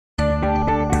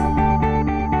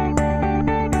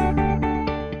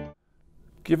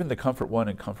Given the COMFORT-1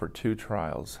 and COMFORT-2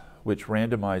 trials, which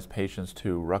randomized patients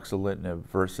to ruxolitinib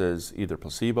versus either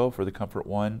placebo for the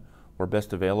COMFORT-1 or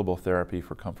best available therapy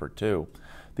for COMFORT-2,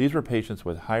 these were patients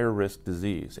with higher risk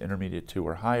disease, intermediate 2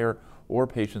 or higher, or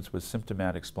patients with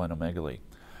symptomatic splenomegaly,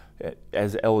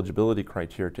 as eligibility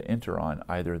criteria to enter on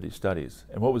either of these studies.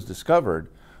 And what was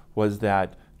discovered was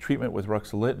that treatment with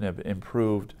ruxolitinib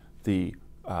improved the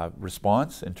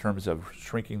response in terms of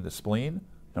shrinking the spleen,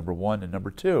 number one, and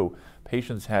number two,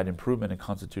 patients had improvement in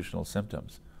constitutional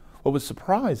symptoms. What was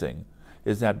surprising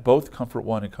is that both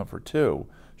COMFORT-1 and COMFORT-2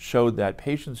 showed that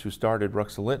patients who started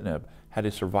ruxolitinib had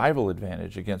a survival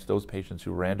advantage against those patients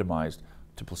who randomized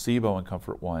to placebo in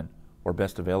COMFORT-1 or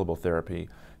best available therapy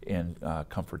in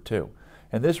COMFORT-2.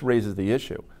 And this raises the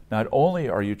issue. Not only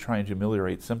are you trying to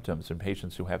ameliorate symptoms in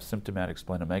patients who have symptomatic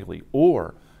splenomegaly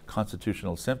or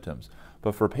constitutional symptoms,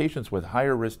 but for patients with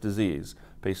higher risk disease,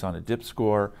 based on a DIP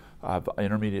score of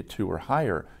intermediate 2 or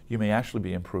higher, you may actually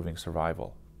be improving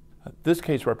survival. This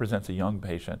case represents a young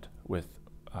patient with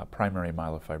primary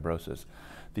myelofibrosis.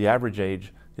 The average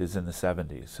age is in the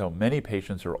 70s, so many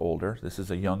patients are older. This is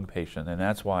a young patient, and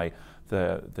that's why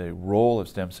the role of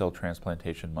stem cell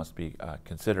transplantation must be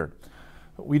considered.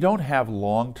 We don't have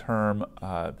long-term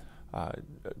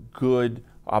good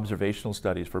observational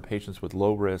studies for patients with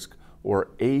low risk or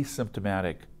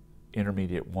asymptomatic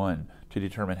intermediate 1 to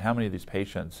determine how many of these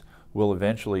patients will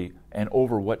eventually and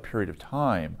over what period of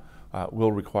time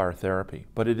will require therapy.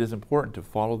 But it is important to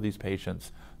follow these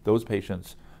patients, those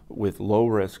patients with low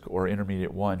risk or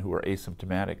intermediate 1 who are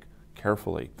asymptomatic,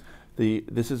 carefully.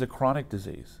 This is a chronic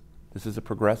disease. This is a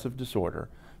progressive disorder,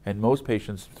 and most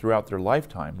patients throughout their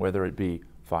lifetime, whether it be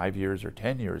 5 years or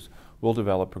 10 years, will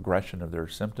develop progression of their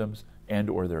symptoms and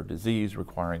or their disease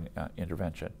requiring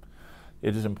intervention.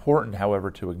 It is important,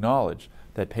 however, to acknowledge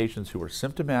that patients who are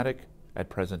symptomatic at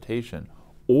presentation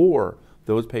or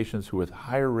those patients who with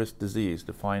higher risk disease,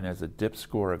 defined as a DIP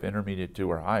score of intermediate 2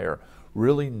 or higher,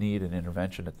 really need an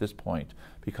intervention at this point,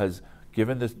 because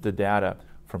given the data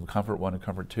from COMFORT-1 and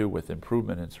COMFORT-2 with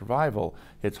improvement in survival,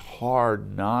 it's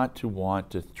hard not to want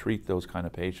to treat those kind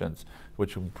of patients,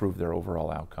 which will improve their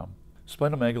overall outcome.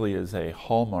 Splenomegaly is a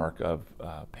hallmark of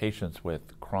patients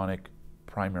with chronic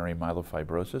primary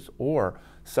myelofibrosis or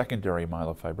secondary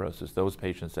myelofibrosis, those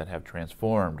patients that have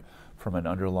transformed from an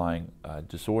underlying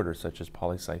disorder such as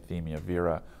polycythemia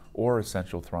vera or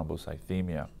essential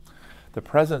thrombocythemia. The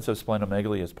presence of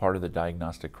splenomegaly is part of the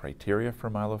diagnostic criteria for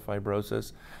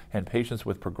myelofibrosis, and patients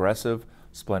with progressive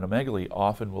splenomegaly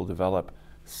often will develop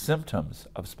symptoms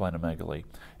of splenomegaly,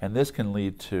 and this can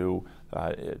lead to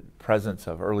presence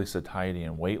of early satiety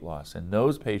and weight loss. In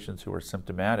those patients who are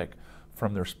symptomatic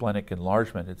from their splenic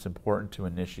enlargement, it's important to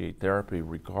initiate therapy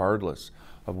regardless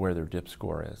of where their DIP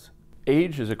score is.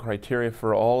 Age is a criteria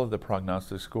for all of the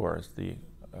prognostic scores. The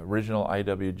original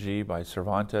IWG by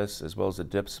Cervantes as well as the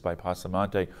DIPS by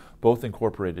Passamante both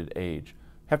incorporated age.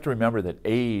 You have to remember that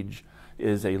age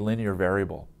is a linear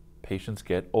variable. Patients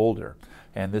get older,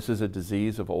 and this is a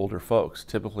disease of older folks,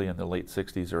 typically in the late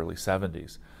 60s, early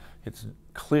 70s. It's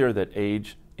clear that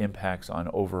age impacts on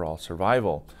overall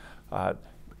survival.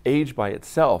 Age by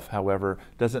itself, however,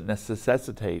 doesn't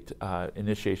necessitate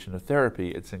initiation of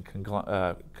therapy. It's in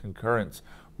concurrence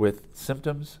with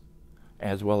symptoms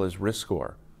as well as risk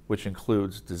score, which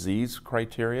includes disease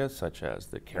criteria such as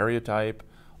the karyotype,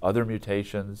 other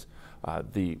mutations,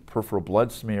 the peripheral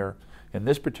blood smear. In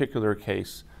this particular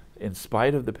case, in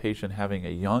spite of the patient having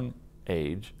a young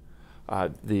age,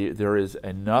 there is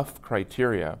enough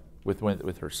criteria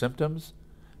with her symptoms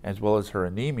as well as her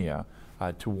anemia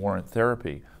to warrant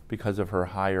therapy because of her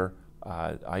higher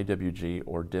IWG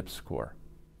or DIP score.